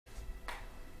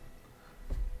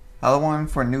Hello everyone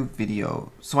for a new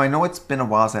video. So I know it's been a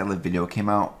while since that video came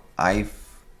out.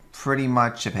 I've pretty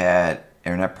much have had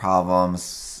internet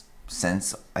problems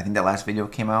since I think that last video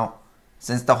came out.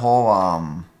 Since the whole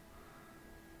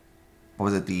what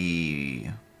was it, the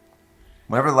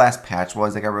whatever the last patch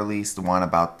was that got released, the one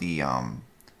about the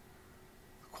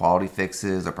quality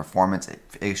fixes or performance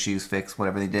issues fix,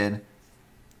 whatever they did.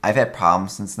 I've had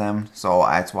problems since then, so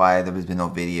that's why there's been no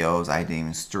videos. I didn't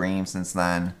even stream since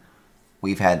then.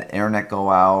 We've had internet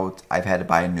go out. I've had to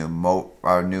buy a new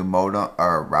modem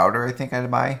or router. I think I had to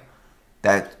buy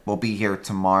that will be here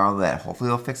tomorrow. That hopefully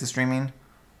will fix the streaming.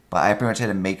 But I pretty much had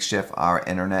to makeshift our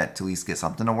internet to at least get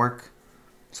something to work.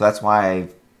 So that's why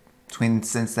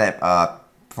since that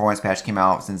performance patch came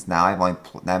out, since now I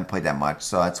haven't played that much.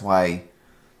 So that's why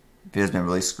video's been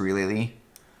really screwy lately.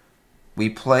 We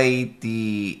played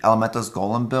the Elemental's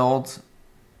Golem build.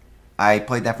 I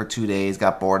played that for 2 days,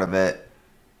 got bored of it,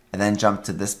 and then jumped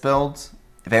to this build.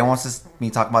 If anyone wants me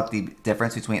to talk about the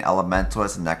difference between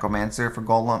Elementalist and Necromancer for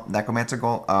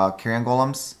Carrion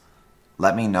Golems,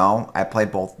 let me know. I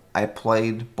played both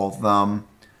of them.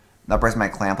 The rest of my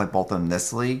clan played both of them in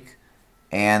this league,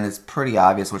 and it's pretty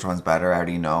obvious which one's better. I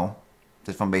already know,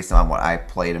 just from based on what I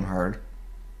played and heard.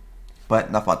 But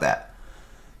enough about that.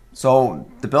 So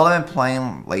the build I've been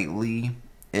playing lately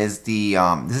is the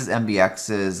this is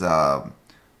MBX's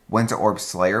Winter Orb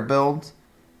Slayer build.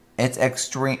 It's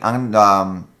extreme.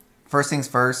 First things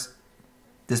first,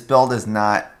 this build is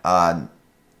not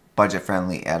budget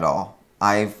friendly at all.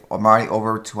 I'm already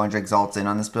over 200 exalts in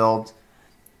on this build,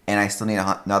 and I still need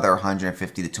another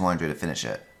 150 to 200 to finish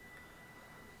it.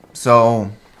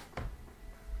 So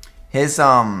his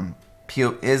video,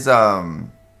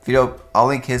 I'll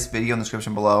link his video in the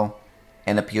description below,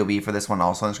 and the POE for this one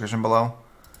also in the description below.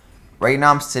 Right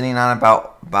now I'm sitting on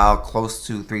about close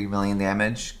to 3 million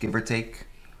damage, give or take.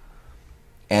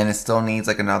 And it still needs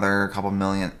like another couple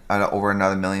million, over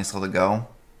another million still to go.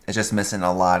 It's just missing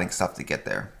a lot of stuff to get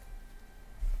there.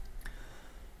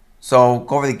 So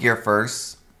go over the gear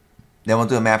first. Then we'll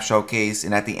do a map showcase,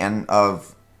 and at the end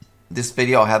of this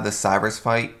video I'll have the Cyrus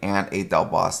fight and a Del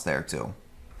boss there too.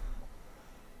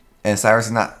 And Cyrus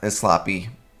is not as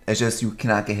sloppy. It's just you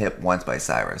cannot get hit once by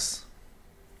Cyrus.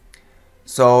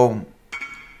 So,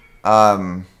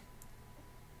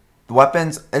 the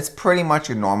weapons, it's pretty much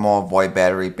your normal Void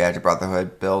Battery Badger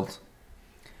Brotherhood build.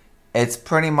 It's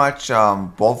pretty much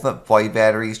both the Void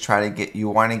Batteries try to get, you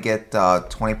want to get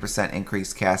 20%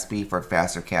 increased cast speed for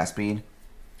faster cast speed.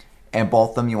 And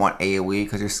both of them you want AoE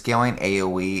because you're scaling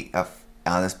AoE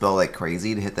on this build like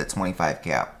crazy to hit the 25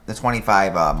 cap. The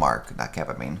 25 mark, not cap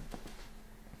I mean.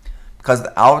 Because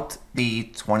without the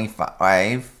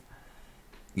 25,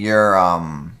 your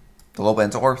the little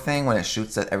Winter Orb thing, when it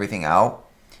shoots everything out,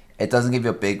 it doesn't give you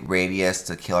a big radius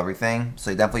to kill everything. So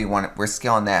you definitely we're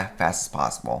scaling that as fast as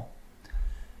possible.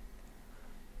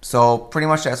 So pretty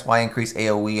much that's why I increase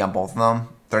AoE on both of them.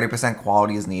 30%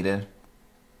 quality is needed.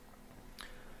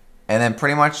 And then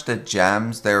pretty much the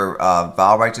gems, they're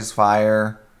Val Righteous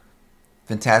Fire,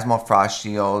 Phantasmal Frost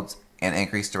Shields, and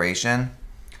increased duration.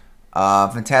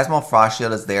 Phantasmal Frost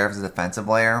Shield is there as a defensive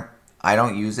layer. I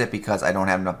don't use it because I don't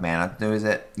have enough mana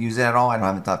to use it at all. I don't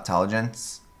have enough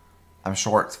intelligence. I'm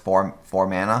short 4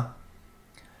 mana.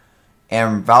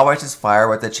 And Val Righteous Fire,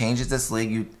 with the changes this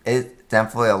league, it's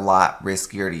definitely a lot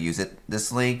riskier to use it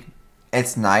this league.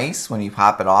 It's nice when you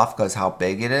pop it off because how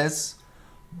big it is,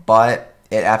 but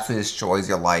it absolutely destroys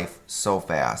your life so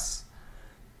fast.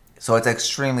 So it's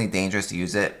extremely dangerous to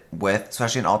use it with,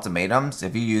 especially in ultimatums.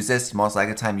 If you use this, most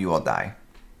likely the time you will die.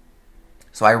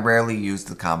 So I rarely use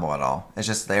the combo at all. It's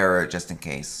just there just in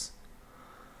case.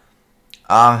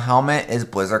 Helmet is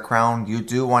Blizzard Crown. You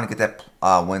do want to get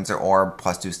that Winter Orb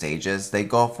plus 2 stages. They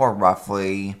go for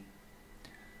roughly,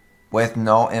 with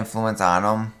no influence on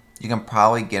them, you can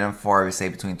probably get them for, say,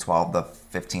 between 12 to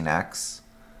 15x.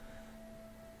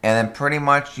 And then pretty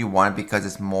much you want it because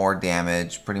it's more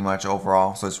damage pretty much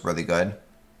overall, so it's really good.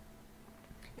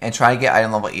 And try to get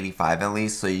item level 85 at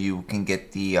least so you can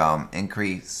get the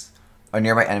increase, or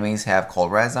nearby enemies have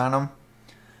cold res on them.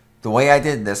 The way I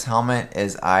did this helmet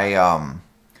is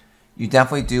you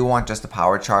definitely do want just a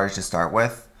power charge to start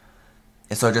with.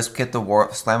 And so just get the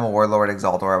slam a Warlord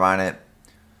Exalt Orb on it.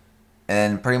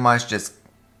 And pretty much just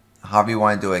however you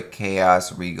want to do it,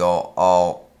 Chaos,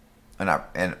 Regal,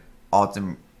 and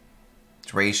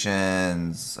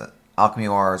Alterations, Alchemy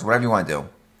Ores, whatever you want to do.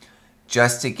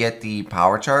 Just to get the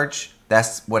power charge,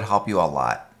 that would help you a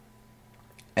lot.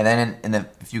 And then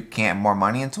if you can't more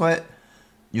money into it,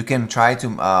 you can try to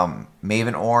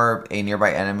Maven Orb a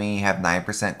nearby enemy, have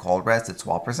 9% cold res to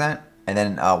 12%, and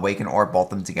then Awaken Orb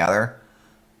both of them together.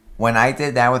 when I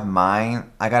did that with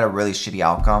mine, I got a really shitty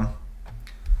outcome.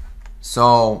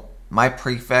 So my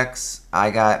prefix, I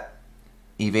got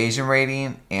evasion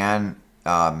rating and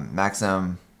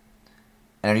maximum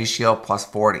energy shield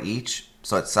 +4 to each,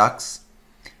 so it sucks.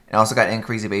 And I also got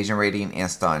increased evasion rating and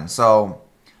stun. So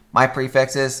my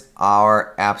prefixes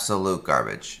are absolute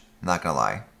garbage, not gonna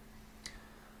lie.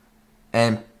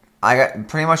 And I got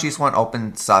pretty much just want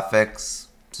open suffix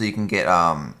so you can get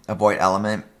avoid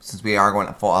element. Since we are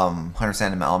going full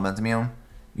 100% element immune,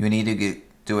 you need to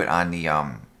do it on the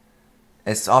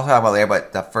it's also about later,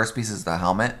 but the first piece is the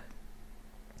helmet.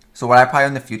 So what I probably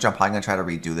in the future, I'm probably gonna try to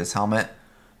redo this helmet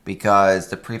because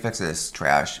the prefix is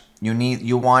trash.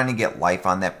 You want to get life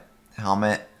on that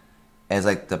helmet as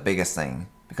like the biggest thing,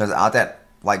 because out that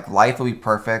like life will be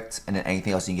perfect, and then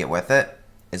anything else you can get with it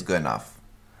is good enough.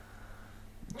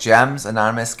 Gems,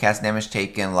 anonymous, cast damage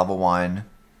taken, level 1,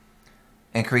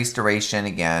 increased duration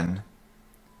again.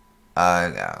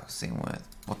 Yeah, same with.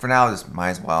 Well, for now, this might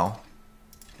as well.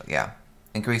 But yeah,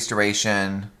 increased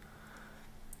duration,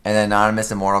 and then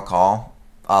anonymous immortal call,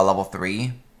 level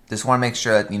 3. Just want to make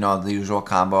sure that you know the usual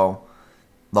combo.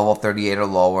 Level 38 or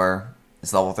lower.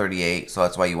 It's level 38, so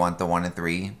that's why you want the 1 and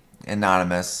 3.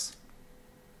 Anonymous.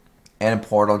 And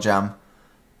portal gem.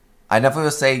 I definitely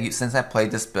would say, since I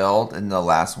played this build in the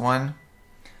last one,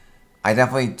 I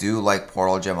definitely do like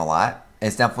portal gem a lot.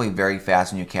 It's definitely very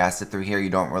fast when you cast it through here. You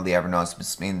don't really ever notice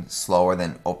it's being slower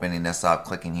than opening this up,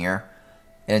 clicking here.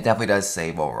 And it definitely does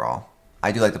save overall.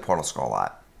 I do like the portal scroll a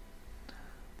lot.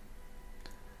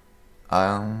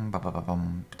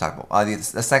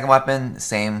 The second weapon,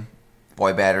 same,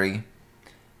 void battery.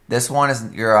 This one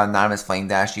is your anonymous flame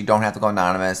dash. You don't have to go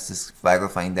anonymous. This regular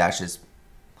flame dash is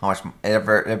how much.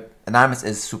 Anonymous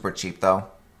is super cheap though.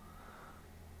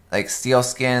 Like steel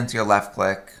skin to your left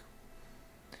click,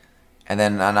 and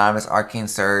then anonymous arcane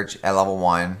surge at level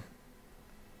 1.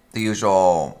 The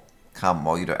usual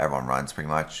combo everyone runs pretty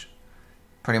much.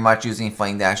 Pretty much using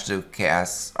flame dash to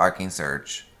cast arcane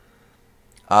surge.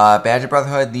 Badge of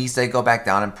Brotherhood, these they go back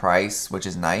down in price, which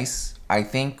is nice. I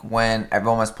think when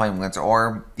everyone was playing Winter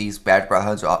Orb, these Badge of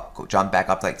Brotherhoods will jump back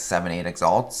up to like 7-8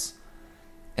 exalts.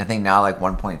 I think now like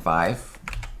 1.5.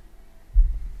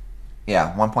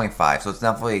 Yeah, 1.5. So it's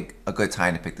definitely a good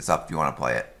time to pick this up if you want to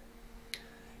play it.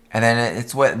 And then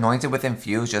it's anointed with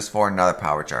infuse just for another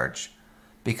power charge.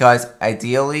 Because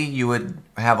ideally you would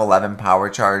have 11 power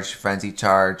charge, frenzy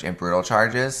charge, and brutal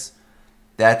charges.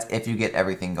 That's if you get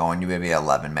everything going. You would be at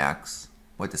 11 max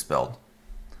with this build.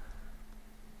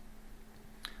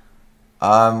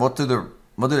 We'll do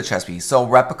the chest piece. So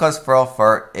replicas Feral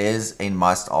Fur is a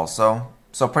must also.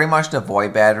 So pretty much the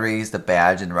void batteries, the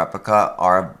badge, and the replica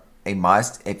are a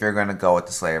must if you're gonna go with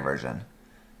the Slayer version.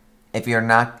 If you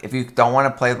don't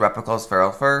want to play with replicas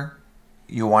Feral Fur,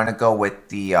 you want to go with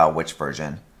the witch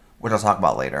version, which I'll talk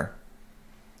about later.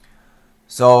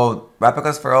 So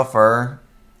replicas Feral Fur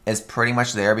is pretty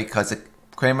much there because it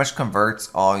pretty much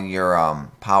converts all your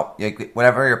power,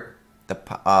 whatever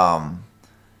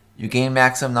you gain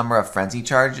maximum number of frenzy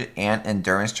charge and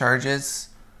endurance charges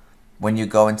when you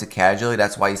go into casually.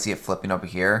 That's why you see it flipping over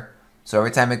here. So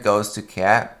every time it goes to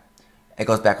cat, it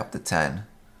goes back up to 10.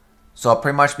 So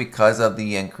pretty much because of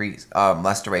the increase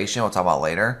less duration, we'll talk about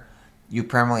later, you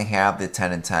permanently have the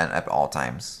 10 and 10 at all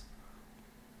times.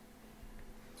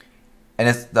 And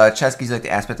it's the chest gives you like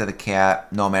the aspect of the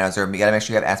cat, no mana reserve. You gotta make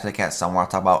sure you have aspect of the cat somewhere. I'll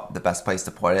talk about the best place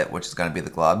to put it, which is gonna be the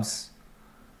gloves.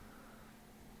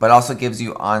 But it also gives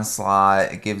you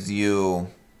onslaught, it gives you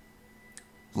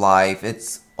life.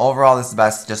 It's overall this is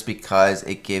best just because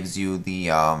it gives you the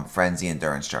frenzy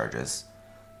endurance charges.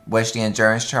 Which the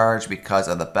endurance charge, because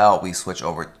of the belt, we switch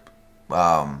over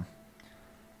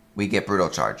we get brutal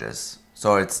charges.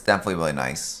 So it's definitely really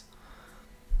nice.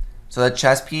 So the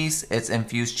chest piece, it's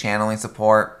infused channeling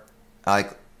support.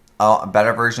 Like a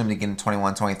better version beginning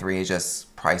 21-23 is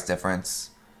just price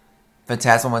difference.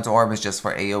 Phantasmal Winter Orb is just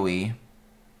for AoE.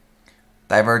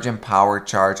 Divergent power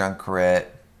charge on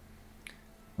crit.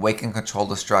 Awaken control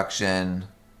destruction.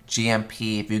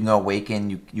 GMP, if you can go awaken,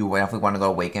 you definitely want to go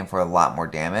awaken for a lot more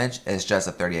damage. It's just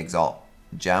a 30 exalt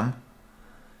gem.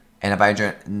 And a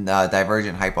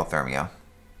divergent hypothermia.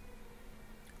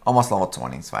 Almost level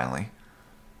 20s finally.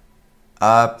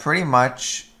 Pretty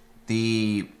much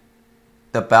the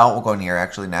belt will go in here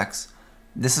actually next.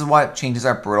 This is what changes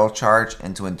our brutal charge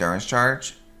into endurance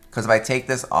charge. Because if I take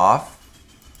this off,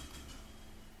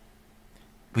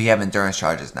 we have endurance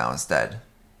charges now instead.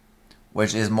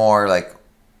 Which is more like,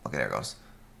 okay, there it goes.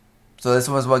 So this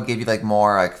was what gave you like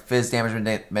more like fizz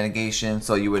damage mitigation.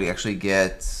 So you would actually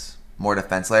get more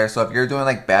defense layer. So if you're doing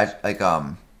like badge, like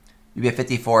you'd be at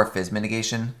 54 fizz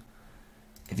mitigation.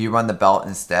 if you run the belt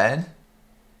instead,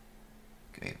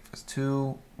 okay, first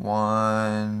 2,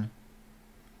 1.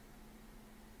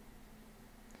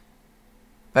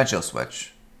 Eventually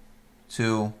switch.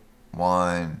 2,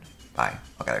 1, bye.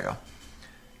 Okay, there you go.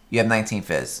 You have 19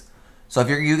 fizz. So if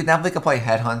you definitely can play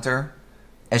Headhunter.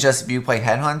 It's just if you play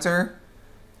Headhunter,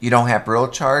 you don't have Brittle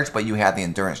Charge, but you have the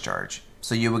Endurance Charge.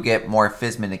 So you would get more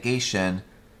fizz mitigation,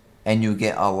 and you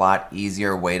get a lot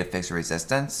easier way to fix your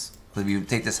resistance. So if you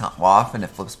take this off and it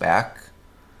flips back,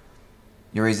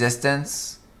 your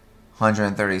resistance,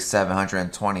 137,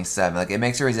 127. Like, it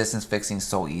makes your resistance fixing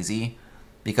so easy.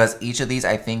 Because each of these,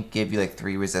 I think, give you like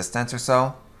 3 resistance or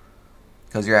so.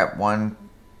 Because you're at 1,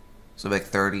 so like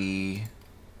 30.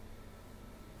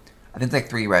 I think it's like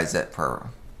 3 res per.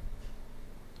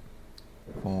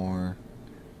 4.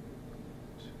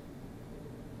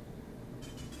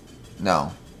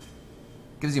 No.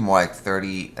 It gives you more like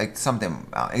 30, like something.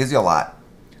 It gives you a lot.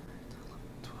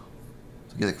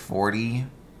 So you get like 40.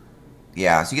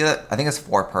 Yeah, so you get, I think it's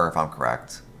 4 per if I'm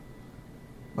correct.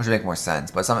 Which would make more sense,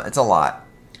 but it's a lot.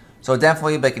 So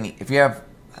definitely, like, if you have,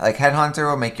 like, Headhunter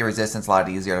will make your resistance a lot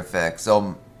easier to fix.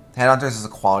 So Headhunter is a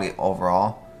quality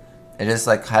overall. It is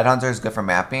like, Headhunter is good for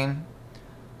mapping.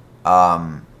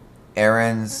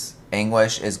 Aaron's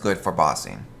English is good for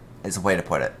bossing. Is a way to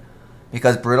put it.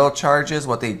 Because Brittle Charges,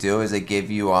 what they do is they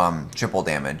give you triple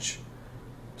damage.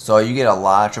 So you get a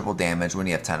lot of triple damage when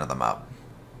you have 10 of them up.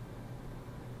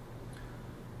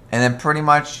 And then pretty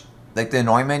much, like, the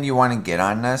anointment you want to get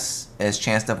on this is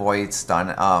chance to avoid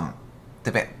stun,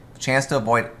 chance to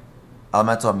avoid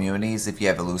elemental immunities if you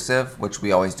have elusive, which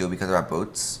we always do because of our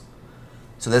boots.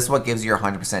 So this is what gives you your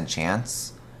 100%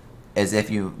 chance, is if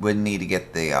you would need to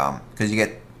get the, because you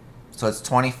get, so it's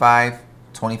 25,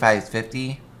 25 is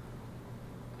 50,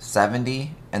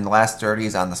 70, and the last 30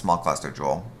 is on the small cluster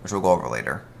jewel, which we'll go over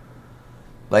later.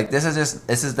 Like, this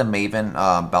is the Maven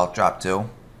belt drop too.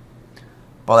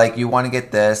 But, like, you want to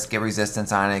get this, get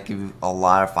resistance on it, give you a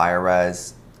lot of fire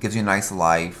res, gives you nice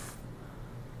life.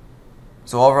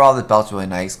 So overall, the belt's really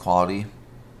nice quality.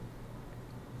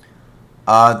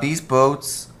 These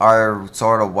boots are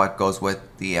sort of what goes with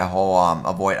the whole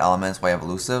avoid elements while you have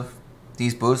elusive.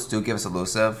 These boots do give us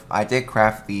elusive. I did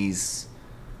craft these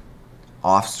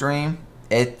off stream.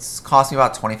 It's cost me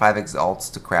about 25 exalts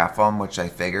to craft them, which I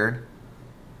figured.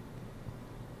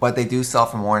 But they do sell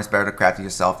for more, and it's better to craft it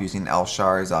yourself using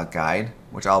Elesshar's guide,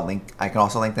 which I'll link. I can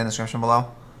also link in the description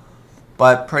below.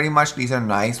 But pretty much these are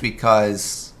nice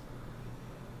because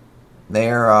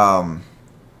they're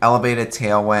elevated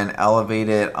tailwind,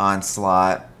 elevated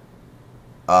onslaught,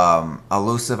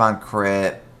 elusive on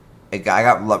crit. I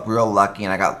got real lucky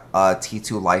and I got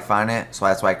T2 life on it, so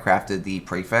that's why I crafted the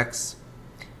prefix.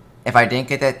 If I didn't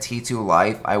get that T2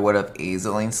 life, I would have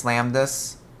Azaline slammed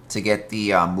this to get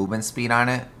the movement speed on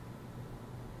it.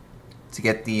 To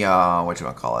get the, what you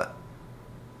want to call it?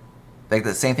 Like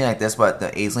the same thing like this, but the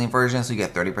Azaline version, so you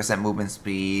get 30% movement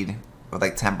speed with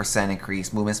like 10%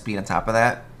 increased movement speed on top of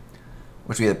that.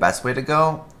 Which would be the best way to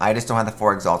go. I just don't have the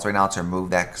 4 exalts right now to remove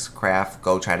that craft,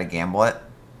 go try to gamble it.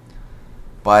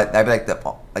 But that'd be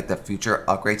like the future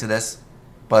upgrade to this.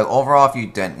 But overall, if you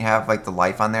didn't have like the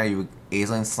life on there, you would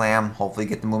Azaline slam, hopefully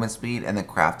get the movement speed, and then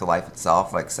craft the life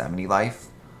itself, like 70 life.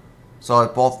 So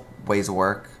like both ways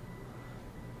work.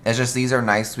 It's just these are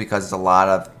nice because it's a lot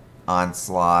of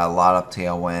onslaught, a lot of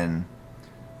tailwind.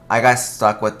 I got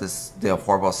stuck with the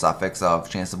horrible suffix of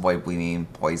chance to avoid bleeding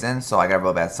poison, so I got a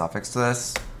real bad suffix to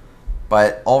this.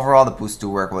 But overall, the boots do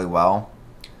work really well.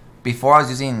 Before I was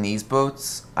using these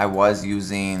boots, I was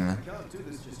using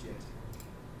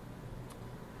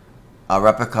a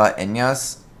replica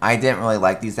Inyas. I didn't really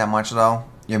like these that much though.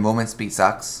 Your movement speed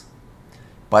sucks.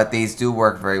 But these do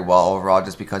work very well overall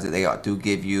just because they do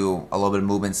give you a little bit of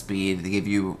movement speed. They give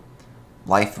you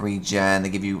life regen. They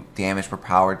give you damage per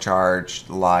power charge,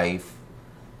 life.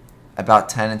 About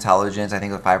 10 intelligence, I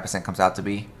think the 5% comes out to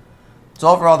be. So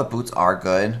overall the boots are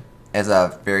good as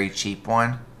a very cheap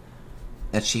one.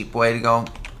 A cheap way to go.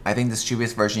 I think the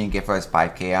cheapest version you get for is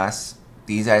 5 chaos.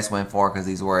 These I just went for because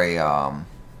these were a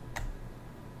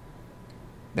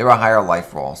they were a higher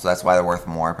life roll, so that's why they're worth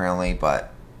more apparently,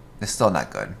 but it's still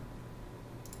not good.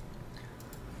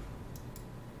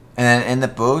 And then in the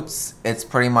boots, it's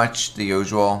pretty much the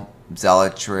usual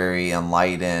Zealotry,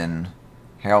 Enlighten,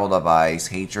 Herald of Ice,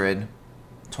 Hatred,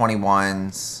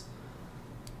 21s.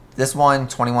 This one,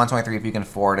 21, 23 if you can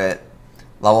afford it.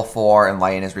 Level 4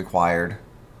 Enlighten is required.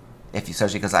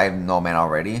 Especially because I have no mana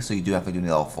already, so you do have to do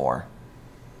level 4.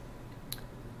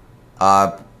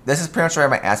 This is pretty much where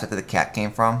my aspect of the cat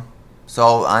came from.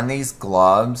 So on these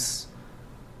gloves,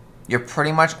 you're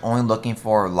pretty much only looking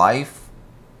for life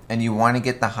and you want to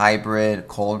get the hybrid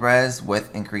cold res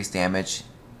with increased damage.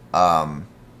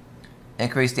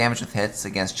 Increased damage with hits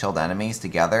against chilled enemies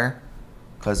together,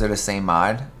 because they're the same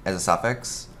mod as a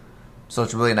suffix. So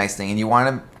it's a really nice thing.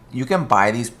 And you can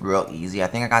buy these real easy. I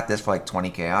think I got this for like 20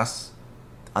 chaos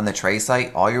on the trade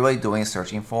site. All you're really doing is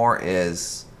searching for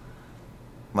is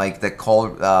like the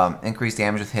cold, increased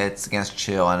damage with hits against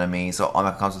chill enemies. So all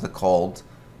that comes with the cold,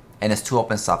 and it's 2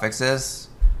 open suffixes.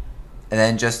 And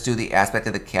then just do the aspect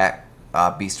of the cat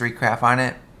beastry craft on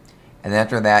it. And then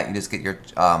after that, you just get your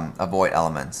avoid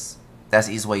elements. That's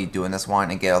the easy way you do in this one,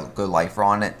 and get a good life roll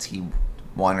on it, T1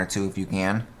 or 2 if you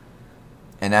can.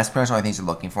 And that's pretty much the only things you're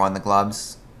looking for on the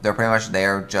gloves. They're pretty much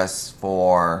there just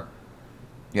for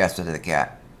your aspect of the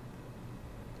cat.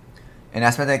 And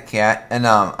aspect of the cat, and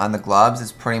on the gloves,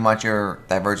 it's pretty much your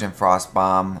Divergent Frost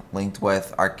Bomb linked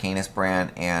with Arcanus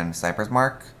Brand and Sniper's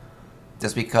Mark.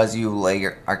 Just because you lay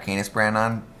your Arcanus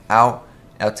Brand out,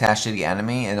 it'll attach to the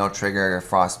enemy, and it'll trigger your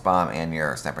Frost Bomb and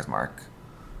your Sniper's Mark.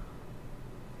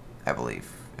 I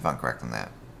believe, if I'm correct on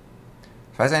that.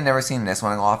 Surprised I've never seen this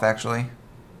one go off, actually.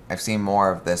 I've seen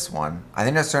more of this one. I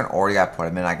think there's a certain order you gotta put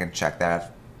them in. I can check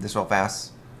that this real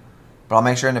fast. But I'll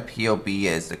make sure in the POB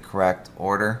is the correct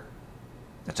order.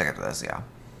 I'll check after this, yeah.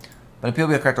 But in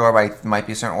POB the correct order, but it might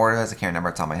be a certain order. I can't remember,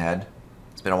 it's on my head.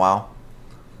 It's been a while.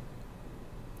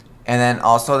 And then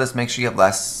also, just make sure you have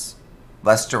less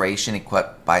duration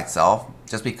equipped by itself,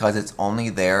 just because it's only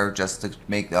there just to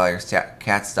make your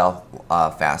cat stealth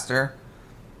faster.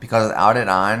 Because without it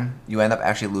on, you end up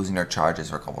actually losing your charges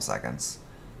for a couple seconds.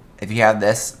 If you have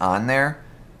this on there,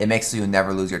 it makes so you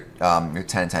never lose your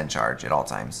 10-10 charge at all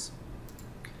times.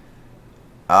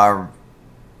 The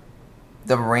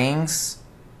rings,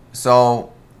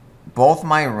 so both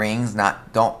my rings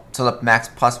so the max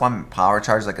 +1 power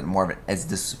charge is like more of as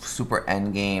this super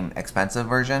end game expensive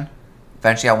version.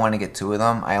 Eventually I want to get 2 of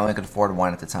them. I only could afford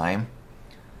 1 at the time.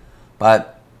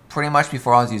 But pretty much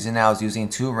before I was using that, I was using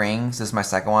 2 rings. This is my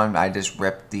second one. I just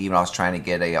ripped when I was trying to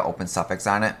get a open suffix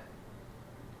on it.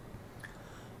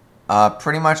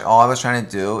 Pretty much all I was trying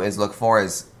to do is look for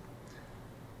is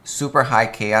super high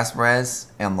chaos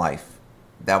res and life.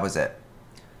 That was it.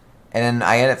 And then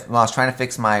when I was trying to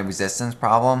fix my resistance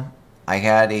problem, I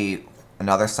had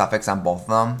another suffix on both of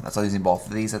them. That's why I was using both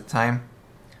of these at the time.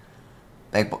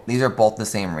 Like, these are both the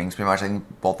same rings pretty much. I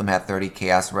think both of them had 30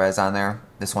 chaos res on there.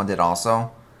 This one did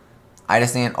also. I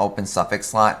just need an open suffix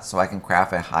slot so I can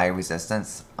craft a high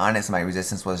resistance on it. So my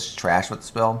resistance was trash with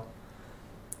this build.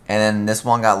 And then this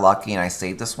one got lucky and I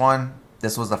saved this one.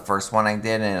 This was the first one I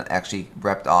did, and it actually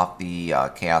ripped off the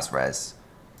chaos res.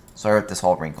 So I ripped this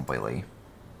whole ring completely.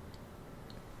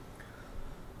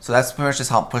 So that's pretty much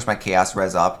just helped push my chaos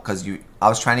res up, because I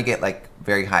was trying to get like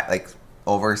very high, like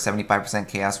over 75%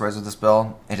 chaos res with this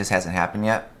build. It just hasn't happened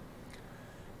yet.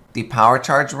 The power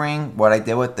charge ring, what I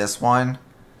did with this one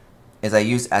is I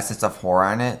used Essence of Horror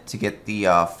on it to get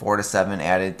the 4 to 7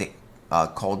 added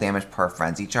cold damage per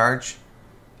frenzy charge.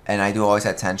 And I do always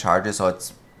have 10 charges, so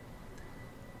it's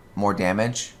more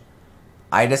damage.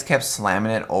 I just kept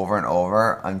slamming it over and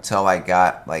over until I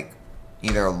got like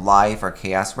either life or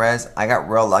chaos res. I got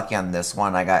real lucky on this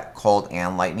one. I got cold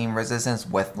and lightning resistance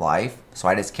with life, so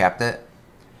I just kept it.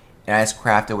 And I just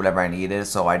crafted whatever I needed,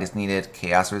 so I just needed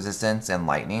chaos resistance and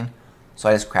lightning. So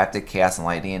I just crafted chaos and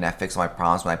lightning, and that fixed my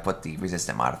problems when I put the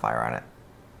resistant modifier on it.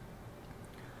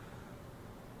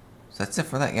 So that's it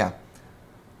for that, yeah.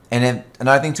 And then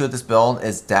another thing too with this build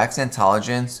is Dex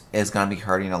Intelligence is going to be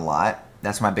hurting a lot.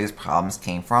 That's where my biggest problems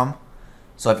came from.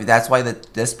 So that's why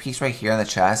this piece right here in the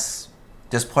chest,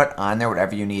 just put on there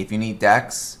whatever you need. If you need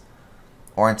Dex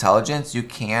or Intelligence, you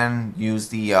can use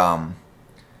the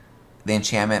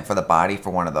enchantment for the body for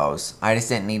one of those. I just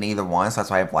didn't need either one, so that's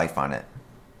why I have life on it.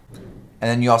 And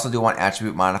then you also do want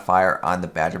attribute modifier on the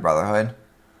Badger Brotherhood,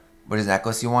 which is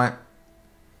necklace you want.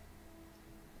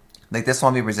 Like this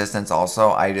one will be resistance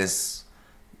also. I just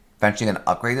eventually gonna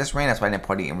upgrade this ring. That's why I didn't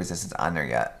put it in resistance on there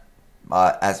yet.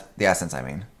 As the essence, I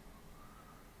mean.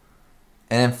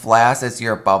 And then Flask is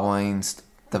your bubbling,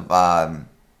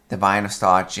 divine of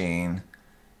stotching,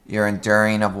 your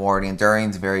enduring of warding. Enduring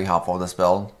is very helpful with this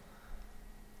build.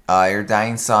 Your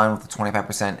dying sun with a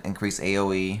 25% increased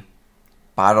AOE,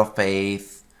 bottle of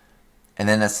faith, and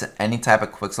then any type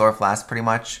of Quicksilver Flask pretty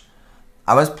much.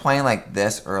 I was playing like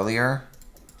this earlier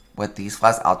with these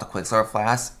flasks out the Quicksilver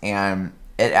Flask, and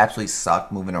it absolutely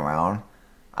sucked moving around.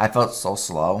 I felt so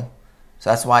slow. So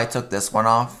that's why I took this one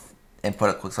off and put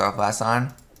a Quicksilver Flask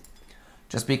on.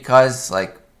 Just because,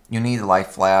 like, you need the life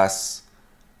flasks,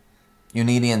 you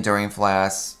need the enduring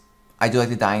flasks. I do like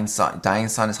the Dying Sun. Dying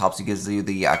Sun just helps you, gives you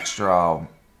the extra,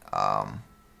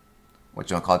 what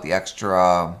you want to call it, the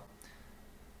extra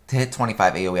to hit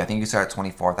 25 AoE. I think you start at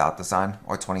 24 without this on,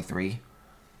 or 23.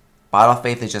 Bottle of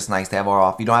Faith is just nice to have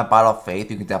overall. If you don't have Bottle of Faith,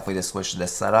 you can definitely just switch to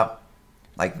this setup,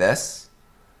 like this.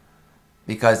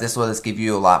 Because this will just give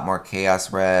you a lot more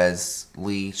Chaos Res,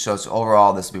 Leech, so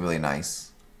overall this will be really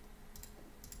nice.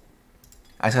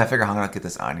 I just gotta figure out how I'm gonna get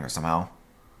this on here somehow.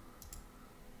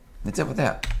 That's it with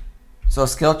that. So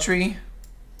skill tree.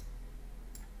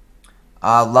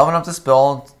 Leveling up this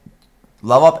build.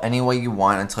 Level up any way you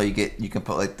want until you can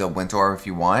put like the Winter Orb if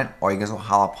you want, or you can go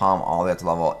Hollow Palm all the way up to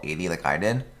level 80 like I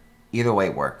did. Either way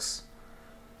works.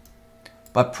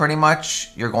 But pretty much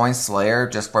you're going Slayer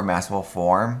just for masterful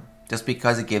form, just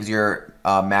because it gives your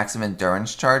maximum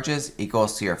endurance charges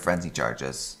equals to your frenzy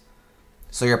charges.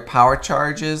 So your power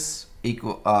charges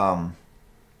equal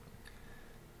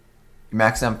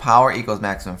maximum power equals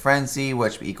maximum frenzy,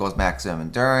 which equals maximum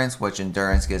endurance, which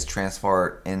endurance gets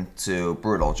transferred into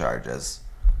brutal charges.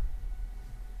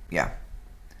 Yeah.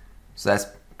 So that's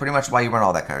pretty much why you run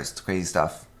all that crazy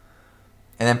stuff.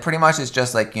 And then pretty much it's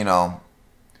just like, you know,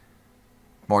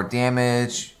 more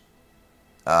damage,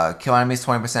 kill enemies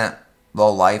 20%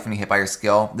 low life when you hit by your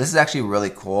skill. This is actually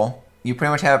really cool. You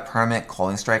pretty much have a permanent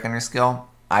Culling Strike on your skill.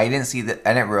 I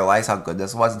didn't realize how good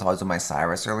this was until I was doing my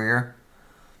Cyrus earlier.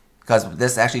 Because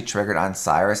this actually triggered on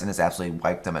Cyrus and it's absolutely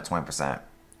wiped them at 20%.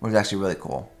 Which is actually really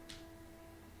cool.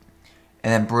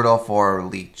 And then Brutal for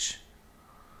Leech.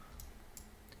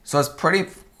 So it's pretty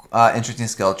interesting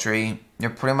skill tree. You're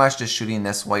pretty much just shooting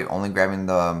this way, only grabbing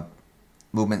the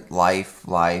movement life.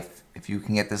 If you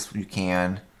can get this, you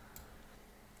can.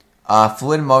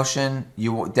 Fluid Motion,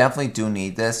 you definitely do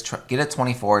need this. Get a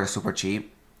 24, it's super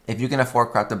cheap. If you can afford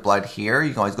Corrupted Blood here, you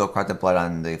can always go Corrupted Blood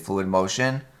on the Fluid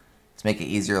Motion to make it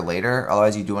easier later.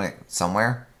 Otherwise, you're doing it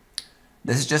somewhere.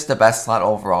 This is just the best slot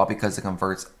overall because it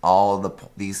converts all of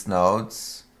these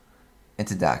nodes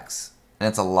into dex. And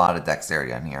it's a lot of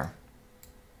dexterity on here.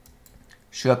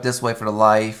 Shoot up this way for the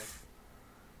life.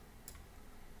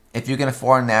 If you can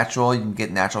afford natural, you can get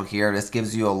natural here. This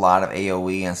gives you a lot of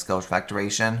AoE and skill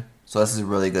factoration. So this is a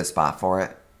really good spot for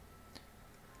it.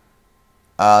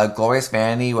 Glorious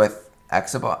Vanity with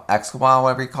Excabal,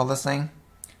 whatever you call this thing.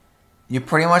 You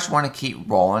pretty much want to keep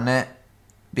rolling it.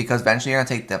 Because eventually you're going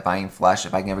to take Divine Flesh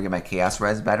if I can ever get my Chaos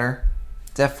Res better.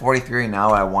 It's at 43 now,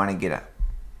 but I want to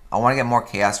get more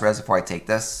Chaos Res before I take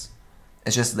this.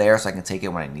 It's just there so I can take it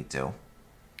when I need to.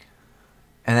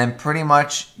 And then pretty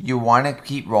much you want to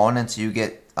keep rolling until you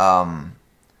get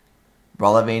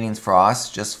Relevating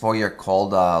Frost just for your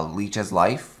cold Leech's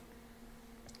life.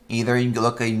 Either you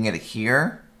can get it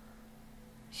here,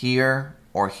 here,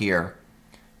 or here.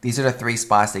 These are the 3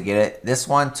 spots to get it. This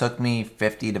one took me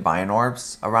 50 Divine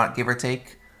Orbs, around give or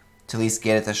take, to at least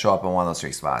get it to show up in one of those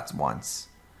 3 spots once.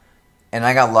 And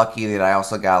I got lucky that I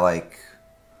also got like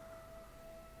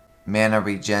Mana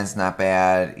Regen's not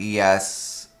bad.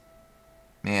 ES,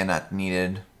 man, not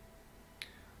needed.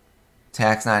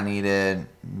 Attack's not needed.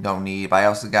 Don't need. But I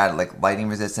also got like Lightning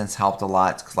Resistance helped a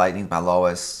lot because Lightning's my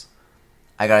lowest.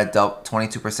 I got a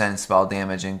 22% spell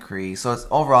damage increase. So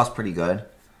overall it's pretty good.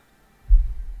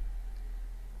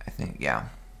 I think, yeah.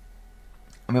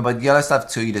 I mean, but the other stuff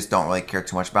too, you just don't really care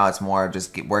too much about. It's more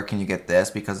just where can you get this,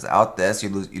 because without this, you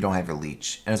don't have your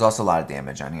leech, and there's also a lot of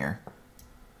damage on here.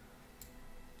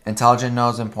 Intelligent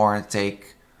Node is important to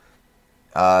take.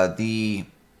 The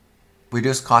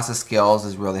reduced cost of skills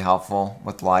is really helpful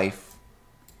with life.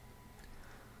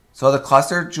 So the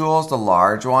cluster jewels, the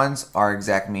large ones, are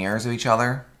exact mirrors of each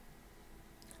other.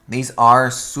 These are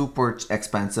super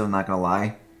expensive, I'm not gonna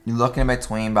lie. You're looking in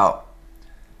between about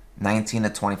 19 to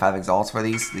 25 exalts for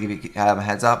these to give you kind of a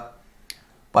heads up.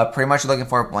 But pretty much you're looking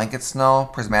for Blanket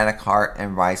Snow, Prismatic Heart,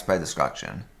 and Widespread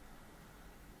Destruction.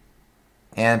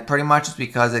 And pretty much it's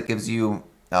because it gives you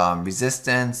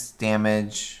resistance,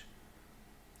 damage,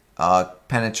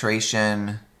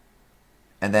 penetration,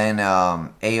 and then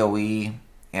AoE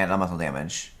and elemental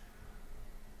damage.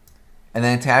 And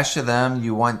then attached to them,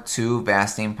 you want 2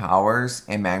 Vasting Powers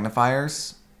and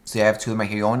Magnifiers. So you have 2 of them right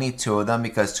here. You only need 2 of them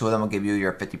because 2 of them will give you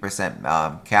your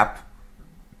 50% cap.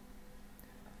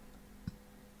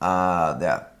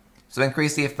 Yeah. So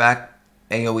increase the effect,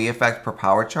 AoE effect per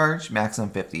power charge, maximum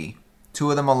 50.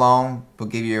 2 of them alone will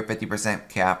give you your 50%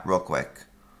 cap real quick.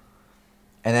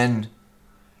 And then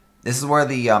this is where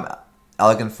the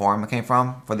Elegant Form came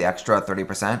from for the extra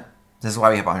 30%. This is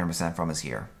why we have 100% from is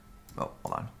here. Oh,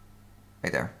 hold on.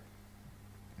 Right there.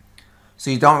 So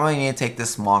you don't really need to take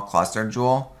this small cluster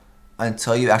jewel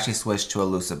until you actually switch to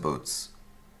Elusive Boots.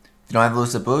 If you don't have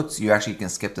Elusive Boots, you actually can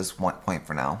skip this one point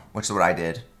for now, which is what I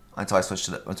did until I switched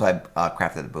to until I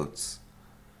crafted the boots.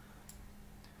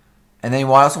 And then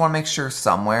you also want to make sure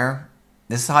somewhere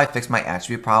this is how I fix my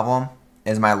attribute problem.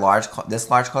 Is my this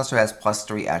large cluster has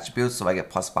 +3 attributes, so I get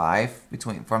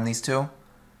 +5 from these two.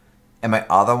 And my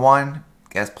other one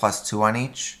gets +2 on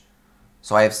each.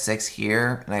 So I have 6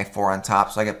 here, and I have 4 on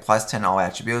top, so I get +10 all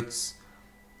attributes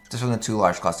just from the 2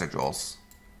 large cluster jewels.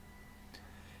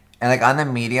 And like on the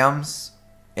mediums,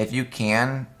 if you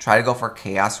can, try to go for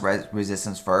chaos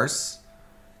resistance first.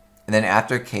 And then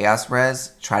after chaos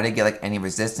res, try to get like any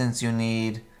resistance you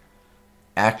need,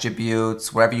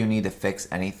 attributes, whatever you need to fix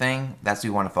anything. That's what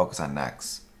you want to focus on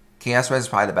next. Chaos res is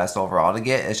probably the best overall to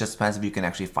get. It just depends if you can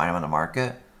actually find them on the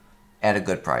market at a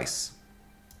good price.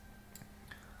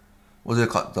 We'll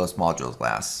do those small jewels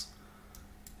last.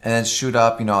 And then shoot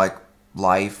up, you know, like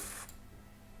life,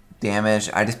 damage.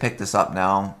 I just picked this up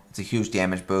now. It's a huge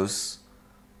damage boost.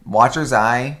 Watcher's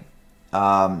Eye.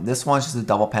 This one's just a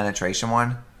double penetration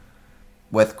one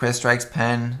with Crit Strike's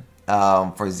pen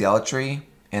for Zealotry,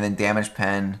 and then damage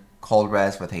pen, cold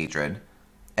res with hatred.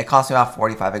 It costs me about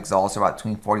 45 exalts, or about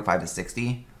between 45 to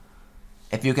 60.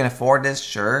 If you can afford this,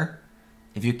 sure.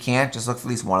 If you can't, just look for at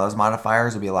least one of those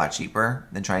modifiers. It'll be a lot cheaper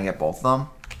than trying to get both of them.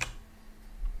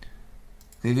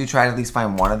 So if you try to at least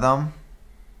find one of them,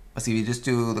 let's see, if you just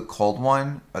do the cold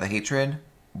one or the hatred,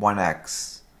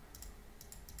 1x.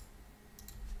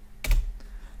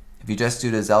 If you just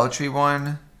do the Zealotry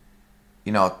one,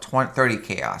 you know, 30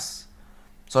 chaos.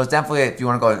 So it's definitely, if you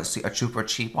want to go to a super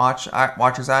cheap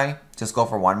Watcher's Eye, just go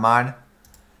for one mod.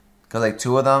 Because like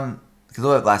 2 of them, it's a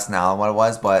little bit less now than what it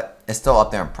was, but it's still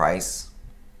up there in price.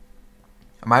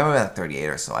 It might have been like 38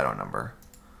 or so, I don't remember.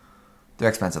 They're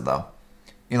expensive though.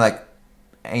 You know, like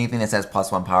anything that says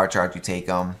 +1 power charge, you take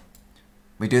them.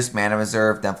 Reduced mana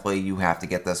reserve, definitely you have to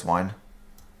get this one.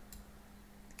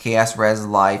 Chaos res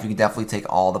life, you can definitely take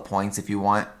all the points if you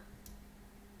want.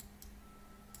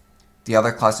 The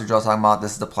other cluster drill I was talking about,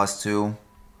 this is the +2.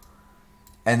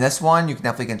 And this one, you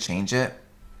definitely can change it.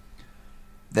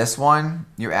 This one,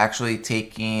 you're actually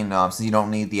taking, so you don't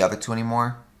need the other 2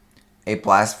 anymore, a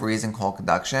blast freeze and cold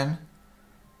conduction.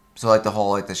 So like the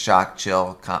whole, like the shock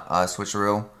chill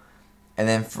switcheroo. And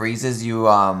then freezes you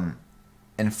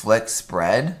inflict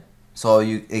spread. So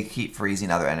it keep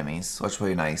freezing other enemies. So it's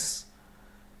really nice.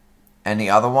 And the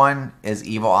other one is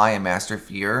Evil Eye and Master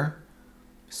Fear.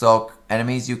 So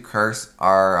enemies you curse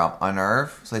are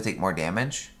unnerved, so they take more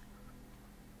damage.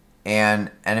 And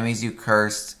enemies you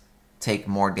cursed take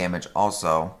more damage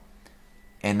also.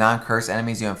 And non-cursed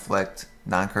enemies you inflict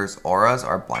non-cursed auras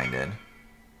are blinded.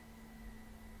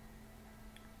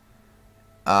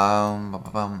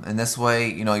 And this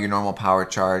way, you know, your normal power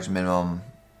charge, minimum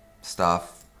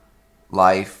stuff,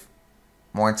 life,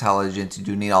 more intelligence. You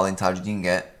do need all the intelligence you can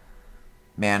get.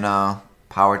 Mana,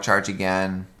 power charge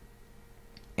again,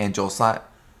 and jewel slot.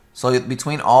 So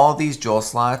between all these jewel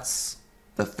slots,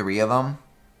 the 3 of them,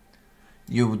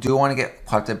 you do want to get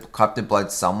corrupted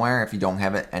blood somewhere if you don't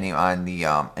have it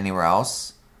anywhere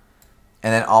else.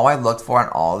 And then all I looked for on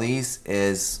all these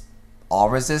is all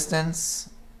resistance,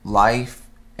 life,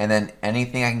 and then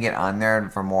anything I can get on there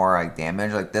for more like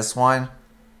damage. Like this one,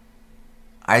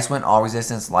 I just went all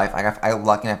resistance, life. I got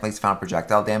lucky and I found a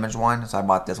projectile damage one, so I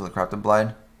bought this with corrupted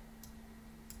blood.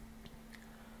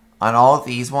 On all of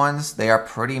these ones, they are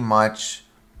pretty much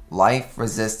life,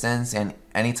 resistance, and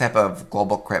any type of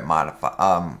global crit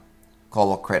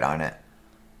global crit on it.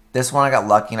 This one I got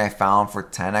lucky and I found for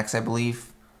 10x, I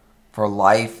believe. For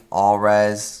life, all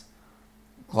res,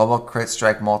 global crit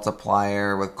strike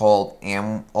multiplier with gold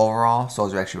and overall, so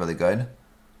those are actually really good.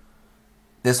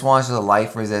 This one's just a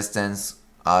life resistance,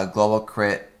 global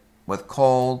crit with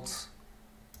cold.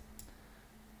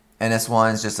 And this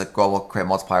one's just a global crit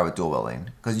multiplier with dual wielding.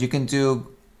 Because you can do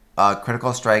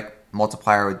critical strike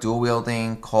multiplier with dual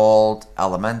wielding, cold,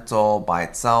 elemental, by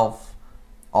itself.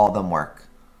 All of them work.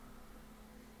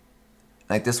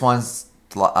 Like this one's,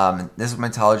 this is my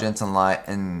intelligence and light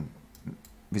and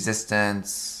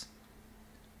resistance,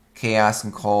 chaos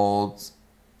and cold,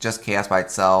 just chaos by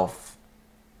itself.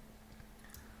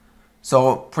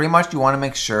 So pretty much you want to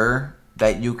make sure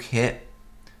that you hit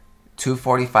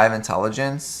 245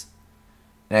 intelligence,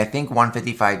 and I think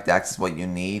 155 dex is what you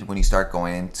need when you start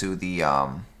going into the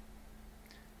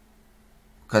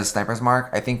because sniper's mark.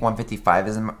 I think 155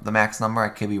 is the max number. I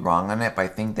could be wrong on it, but I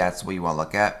think that's what you want to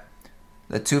look at.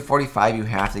 The 245 you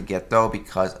have to get though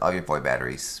because of your void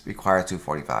batteries. Require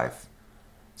 245.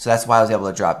 So that's why I was able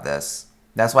to drop this.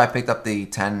 That's why I picked up the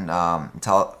 10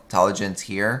 intelligence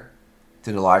here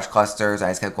to the large clusters. I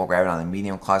just kept going grabbing on the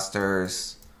medium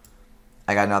clusters.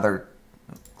 I got another,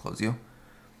 close you.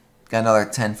 Got another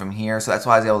 10 from here. So that's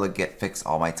why I was able to fix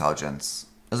all my intelligence.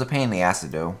 It was a pain in the ass to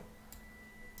do.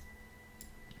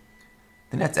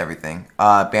 think that's everything.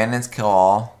 Bandits kill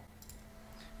all.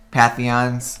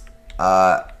 Pantheons,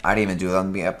 I didn't even do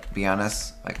them, to be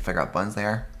honest. I can figure out buttons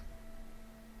there.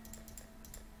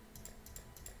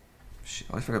 Shit,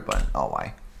 I always forget button. Oh,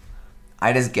 why?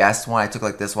 I just guessed one. I took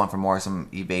like this one for more some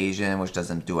evasion, which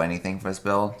doesn't do anything for this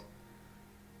build.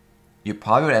 You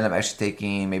probably would end up actually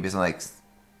taking maybe something like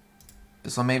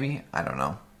this one, maybe? I don't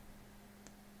know.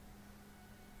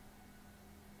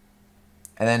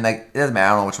 And then, like, it doesn't matter. I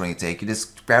don't know which one you take. You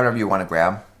just grab whatever you want to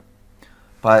grab.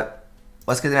 But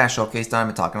let's get the match showcase done. I've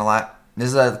been talking a lot. This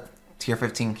is a tier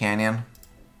 15 canyon.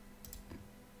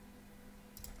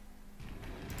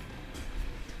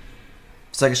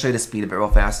 So I can show you the speed of it real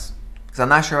fast. Because I'm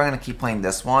not sure if I'm going to keep playing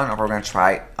this one or if we're going to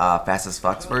try Fast as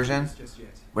Fuck's version,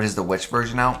 which is the Witch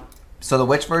version out. So the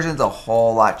Witch version is a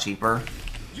whole lot cheaper.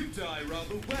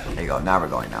 There you go. Now we're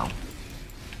going now.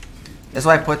 That's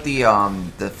why I put the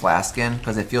flask in,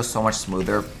 because it feels so much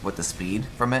smoother with the speed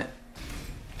from it.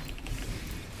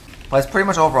 But it's pretty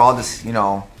much overall just, you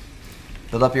know,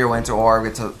 build up your Winter Orb,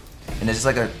 and it's just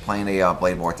like playing a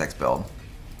Blade Vortex build.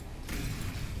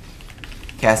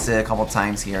 Cast it a couple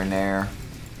times here and there.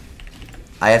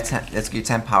 I have 10, let's give you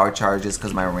 10 power charges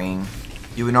because my ring.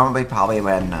 You would normally probably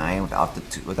have 9 without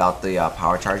the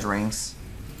power charge rings.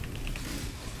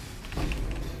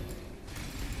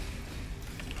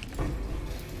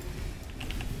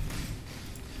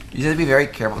 You just have to be very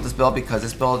careful with this build because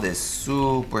this build is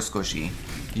super squishy.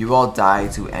 You will die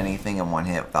to anything in one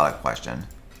hit without a question.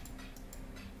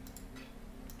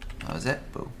 That was it.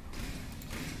 Boo.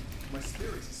 My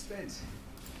spirit is spent.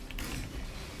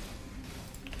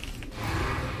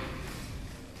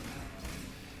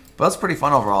 But it's pretty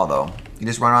fun overall, though. You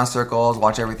just run around circles,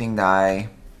 watch everything die.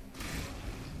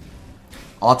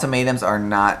 Ultimatums are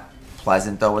not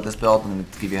pleasant, though, with this build. I'm going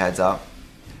to give you a heads up.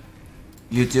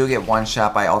 You do get one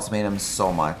shot by ultimatums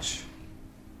so much.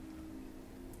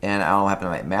 And I don't know what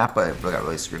happened to my map, but it got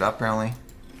really screwed up, apparently.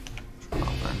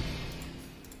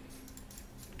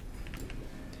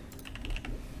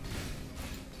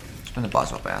 Spin the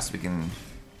boss real fast. We can...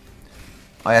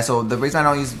 Oh yeah, so the reason I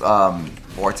don't use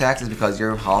Vortex is because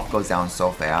your health goes down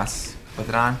so fast with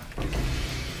it on.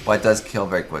 But it does kill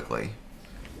very quickly.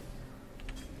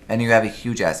 And you have a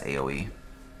huge ass AoE.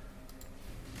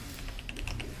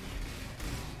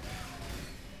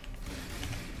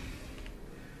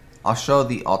 I'll show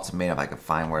the ultimate if I can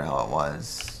find where the hell it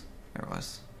was. There it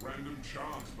was. I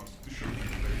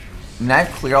mean, I've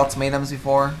cleared ultimatums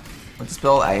before with this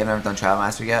build. I haven't ever done Travel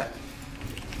Master yet.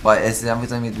 But it's definitely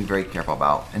something you have to be very careful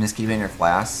about. And just keep it in your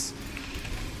flasks.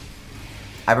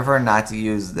 I prefer not to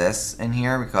use this in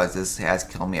here because this has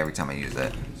killed me every time I use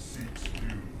it.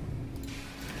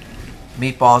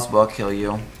 Meatballs will kill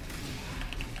you.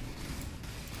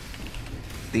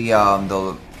 The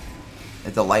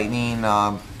lightning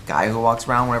guy who walks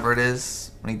around, whatever it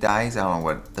is, when he dies, I don't know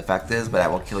what the effect is, but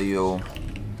that will kill you.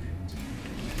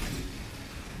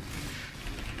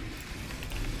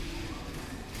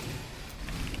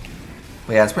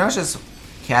 But yeah, it's pretty much just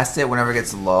cast it whenever it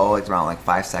gets low, like around like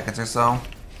 5 seconds or so.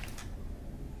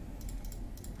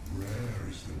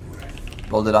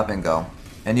 Build it up and go.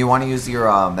 And you want to use your,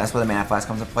 that's where the mana flask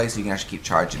comes into play, so you can actually keep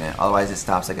charging it. Otherwise it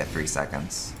stops like at 3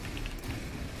 seconds.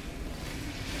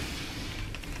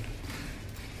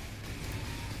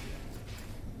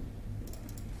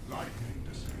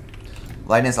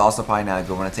 Lightning is also probably not a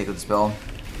good one to take with this build.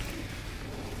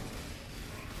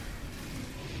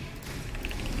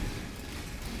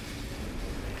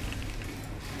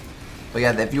 But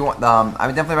yeah, if you want, I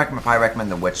would definitely probably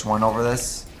recommend the Witch one over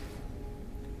this.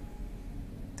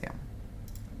 Damn.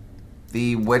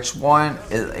 The Witch one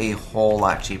is a whole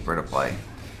lot cheaper to play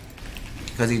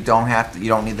because you don't have to. You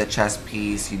don't need the chest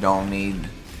piece. You don't need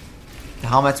the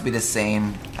helmets to be the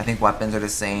same. I think weapons are the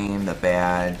same. The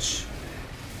badge.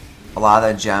 A lot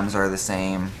of the gems are the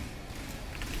same.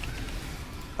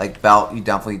 Like belt, you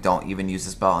definitely don't even use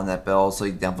this belt in that build, so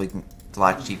you definitely can, it's a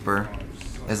lot cheaper.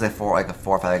 It's like a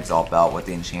 4 or 5 exalt belt with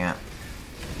the enchant.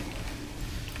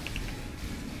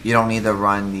 You don't need to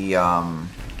run the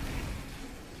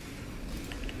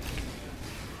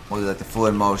what is it, like the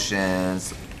fluid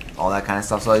motions, all that kind of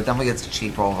stuff. So it definitely gets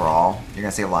cheaper overall. You're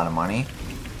gonna save a lot of money.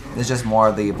 It's just more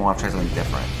of the want to try something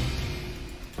different.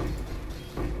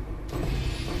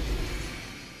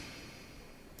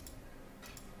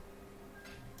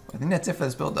 I think that's it for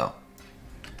this build, though.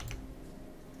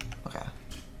 Okay.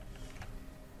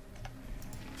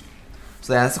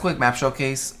 So yeah, that's a quick map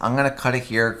showcase. I'm gonna cut it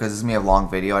here because this is gonna be a long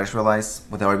video. I just realized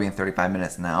with it already being 35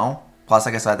 minutes now. Plus,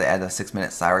 I guess I had to add the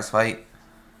 6-minute Cyrus fight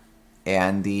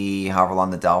and the however long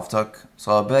the delve took.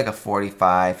 So it'll be like a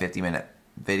 45, 50-minute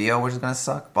video, which is gonna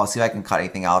suck. But I'll see if I can cut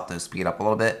anything out to speed it up a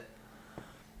little bit.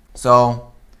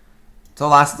 So the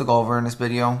last to go over in this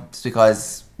video, just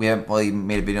because we haven't really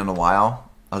made a video in a while.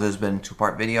 There's been a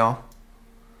 2-part video,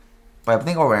 but I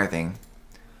think over everything.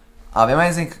 If anybody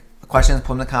has any questions, put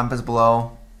them in the comments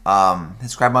below. Hit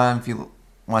subscribe button if you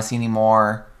want to see any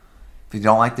more. If you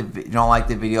don't like the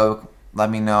video, let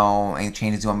me know any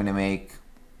changes you want me to make,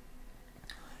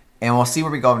 and we'll see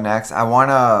where we go next. I want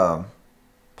to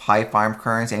probably farm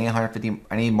currency. I need 150.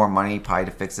 I need more money probably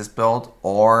to fix this build,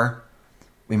 or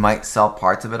we might sell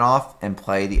parts of it off and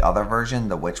play the other version,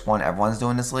 the witch one everyone's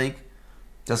doing this league,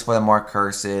 just for the more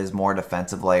curses, more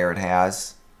defensive layer it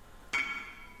has.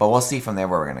 But we'll see from there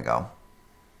where we're gonna go.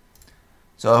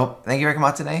 So thank you for coming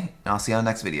out today, and I'll see you on the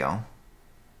next video.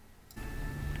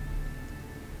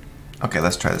 Okay,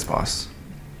 let's try this boss.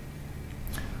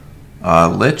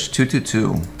 Lich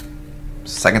 222.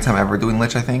 Second time ever doing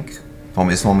Lich, I think.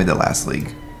 This one we did last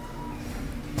league.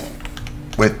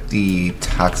 With the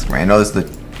Toxic Ray. I know this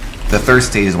is the third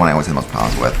stage is one I always have the most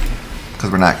problems with,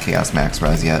 because we're not Chaos Max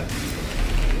Res yet.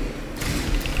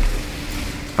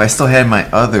 If I still had my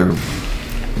other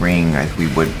ring, we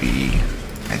would be,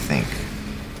 I think.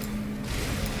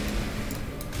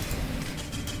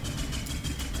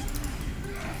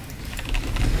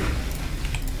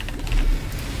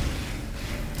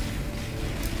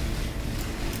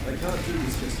 I can't do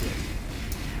this just yet.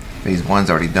 Phase 1's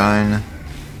already done.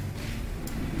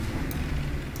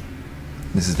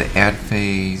 This is the ad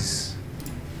phase.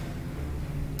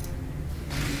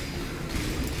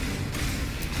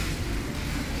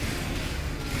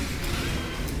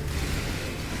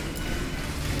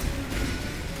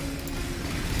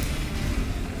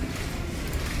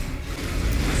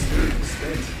 My spirit is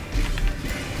spent.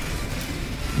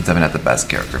 It's definitely not the best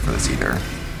character for this either.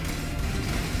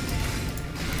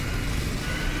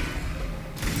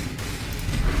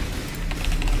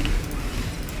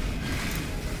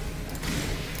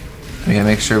 We gotta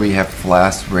make sure we have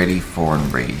Flask ready for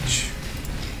Enrage.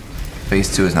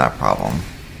 Phase 2 is not a problem.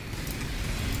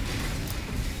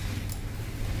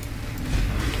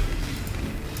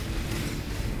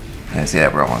 And I say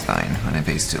that we're almost dying on in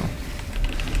phase 2.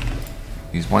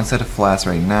 Use one set of Flasks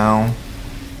right now.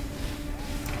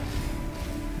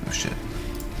 Oh shit.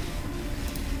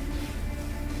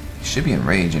 He should be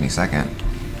Enraged any second.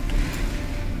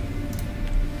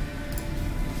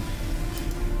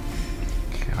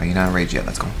 Are you not enraged yet?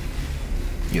 Let's go.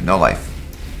 You have no life.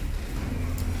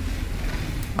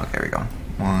 Okay, here we go.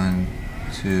 1,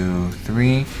 2,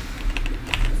 3.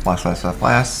 Flash, flash, flash,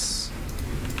 flash.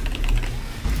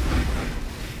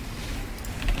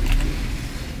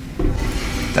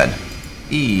 Dead.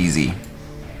 Easy.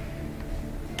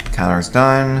 Counter's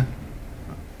done.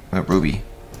 Ruby.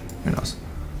 Who knows?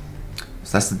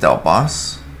 So that's the Del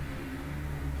boss.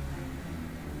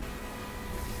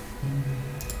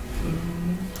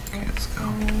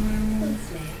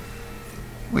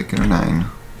 Awaken or 9.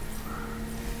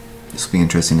 This will be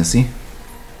interesting to see.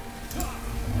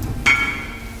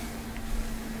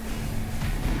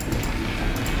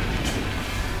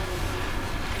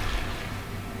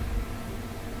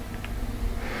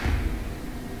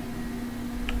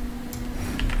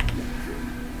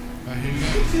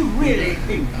 Did you really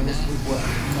think this would work?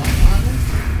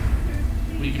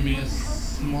 We can be a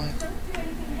smart.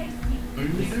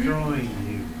 Destroying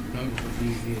you. No, the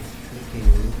easiest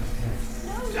tricking.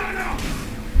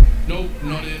 Nope,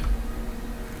 not it.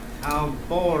 How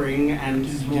boring and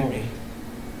Just small. give me.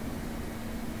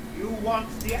 You want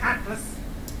the Atlas?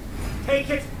 Take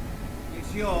it.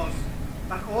 It's yours.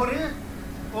 But Orion,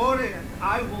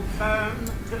 I will burn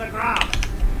to the ground.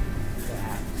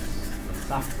 Perhaps the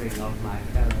suffering of my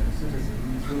fellow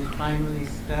citizens will finally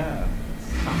stir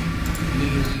some.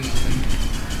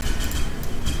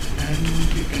 And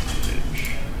advantage.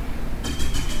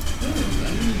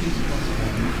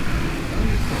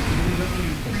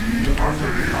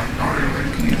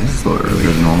 Okay, this is a little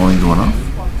earlier than normal. He's going off.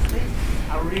 What's this?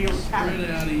 A real Spread it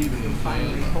out challenge. even. You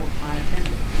finally caught my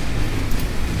attention.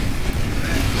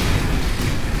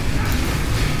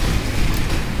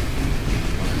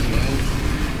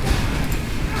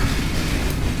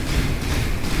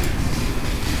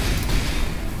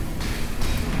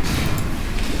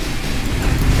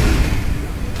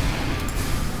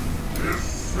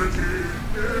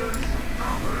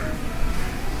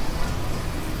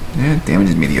 Yeah, damage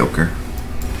is mediocre.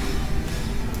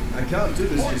 I can't do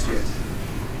this just yet.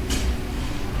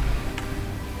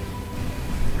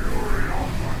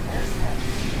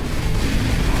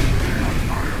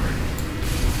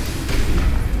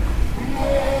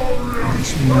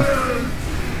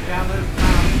 Gathered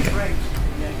round great,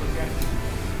 yet rejected.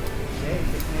 Dead.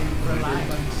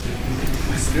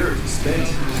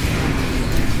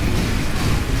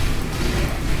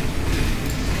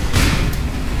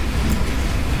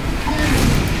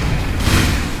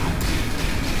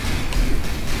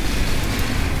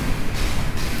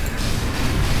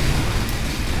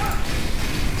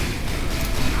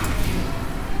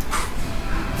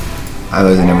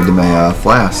 I never did my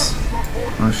flask.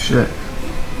 Oh shit.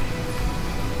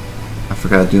 I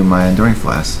forgot to do my enduring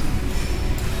flask.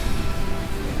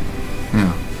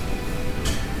 Yeah.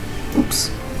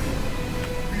 Oops.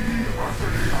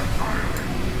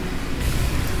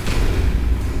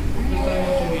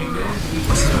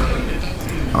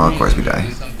 Oh, of course we die.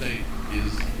 This update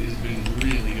is been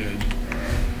really good.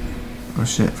 Oh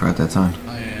shit, forgot that's on.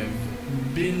 I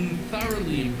have been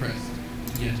thoroughly impressed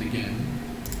yet again.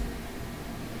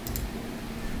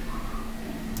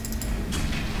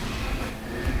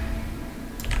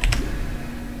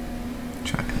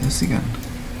 Try this again.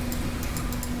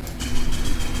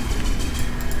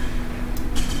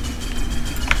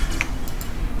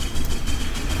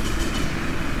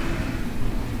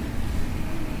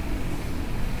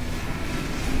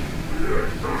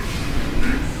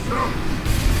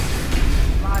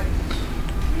 Like,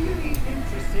 really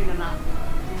interesting enough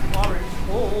to warrant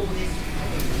all this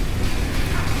pain.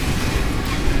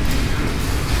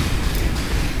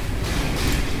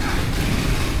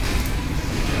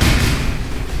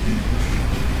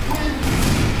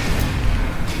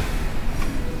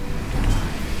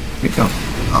 Here you go.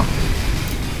 Oh.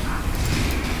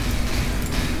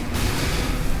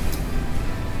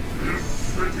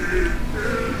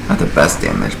 Not the best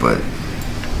damage, but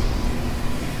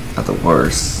not the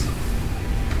worst.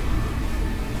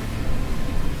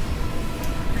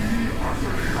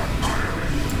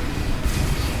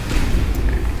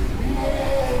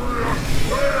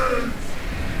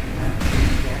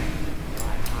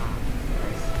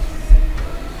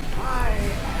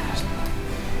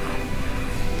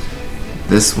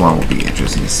 This one will be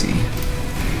interesting to see.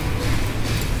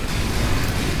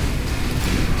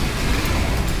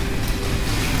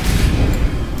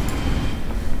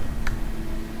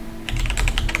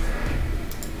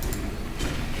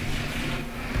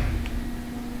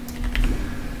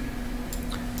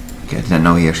 Okay, I didn't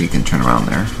know he actually can turn around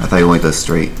there. I thought he only does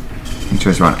straight. He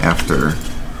turns around after.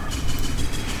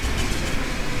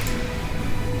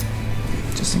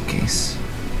 Just in case.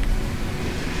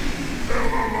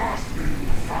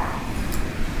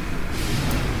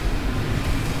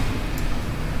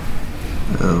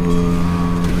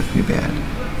 Oh, it could be bad.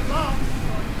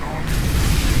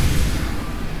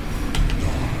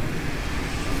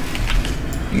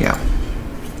 Yeah.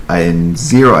 I had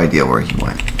zero idea where he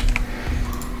went.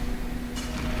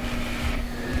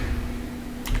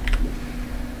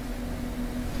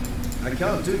 I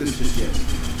can't do this just yet.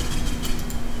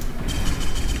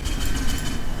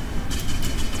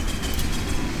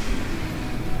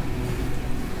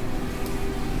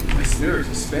 My spirit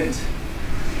is spent.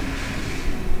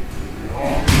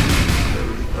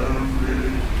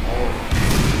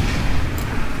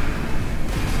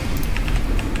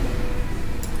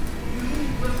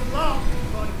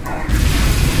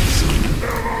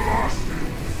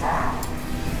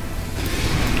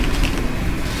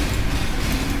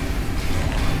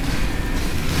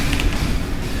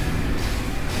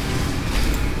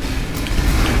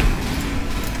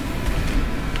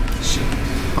 Shit.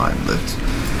 Oh, I lived.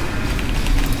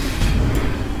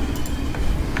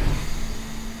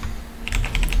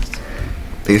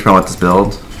 Biggest problem with this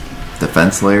build,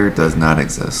 defense layer does not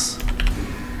exist.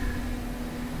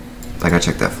 I gotta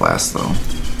check that flask though.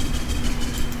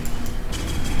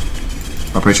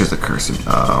 I'm pretty sure it's a curse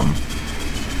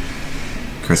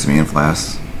immune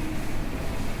flask.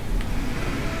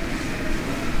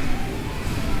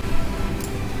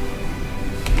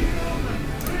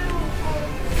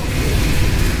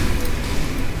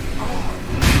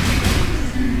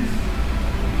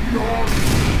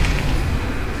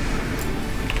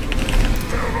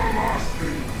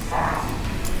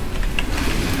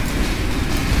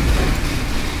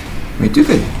 We do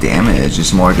good damage,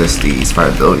 it's more just the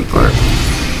inspirability part.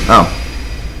 Oh.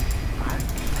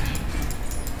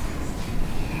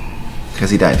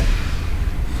 Because he died.